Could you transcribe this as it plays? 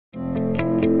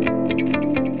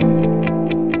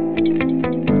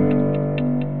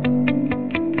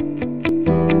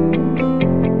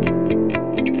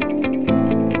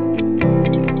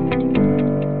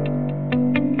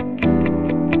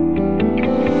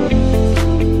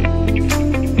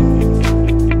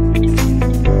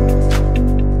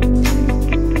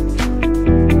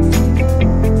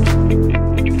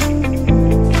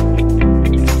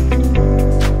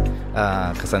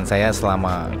kesan saya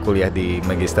selama kuliah di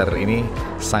magister ini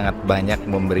sangat banyak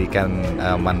memberikan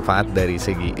manfaat dari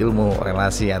segi ilmu,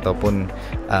 relasi ataupun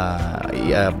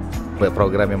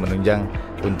program yang menunjang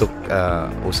untuk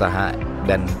usaha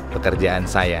dan pekerjaan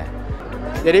saya.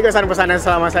 Jadi kesan-pesannya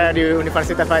selama saya di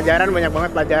Universitas Padjadjaran banyak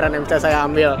banget pelajaran yang bisa saya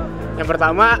ambil. Yang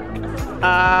pertama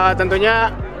tentunya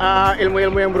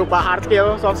ilmu-ilmu yang berupa hard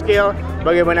skill, soft skill,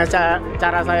 bagaimana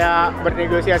cara saya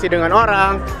bernegosiasi dengan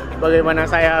orang, bagaimana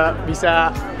saya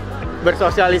bisa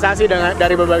bersosialisasi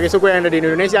dari berbagai suku yang ada di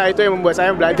Indonesia, itu yang membuat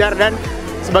saya belajar dan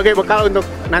sebagai bekal untuk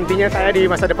nantinya saya di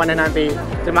masa depannya nanti.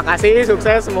 Terima kasih,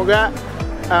 sukses, semoga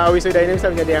wisuda ini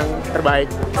bisa menjadi yang terbaik.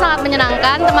 Sangat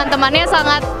menyenangkan, teman-temannya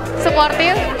sangat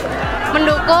suportif,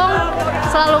 mendukung,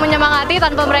 selalu menyemangati.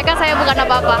 Tanpa mereka saya bukan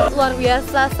apa-apa. Luar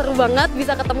biasa, seru banget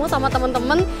bisa ketemu sama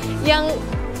teman-teman yang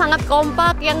sangat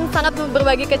kompak, yang sangat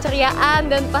berbagi keceriaan,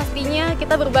 dan pastinya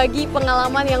kita berbagi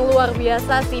pengalaman yang luar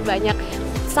biasa sih, banyak.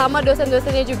 Sama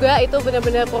dosen-dosennya juga itu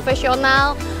benar-benar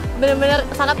profesional, benar-benar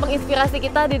sangat menginspirasi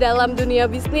kita di dalam dunia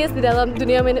bisnis, di dalam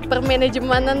dunia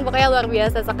permanajemenan, pokoknya luar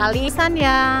biasa sekali. Kesan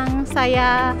yang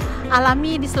saya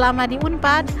alami selama di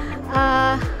Unpad,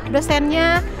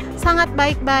 dosennya sangat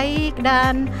baik-baik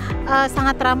dan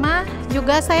sangat ramah.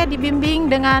 Juga saya dibimbing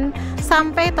dengan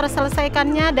sampai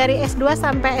terselesaikannya dari S2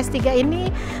 sampai S3 ini,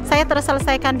 saya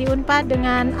terselesaikan di Unpad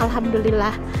dengan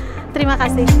alhamdulillah. Terima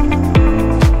kasih.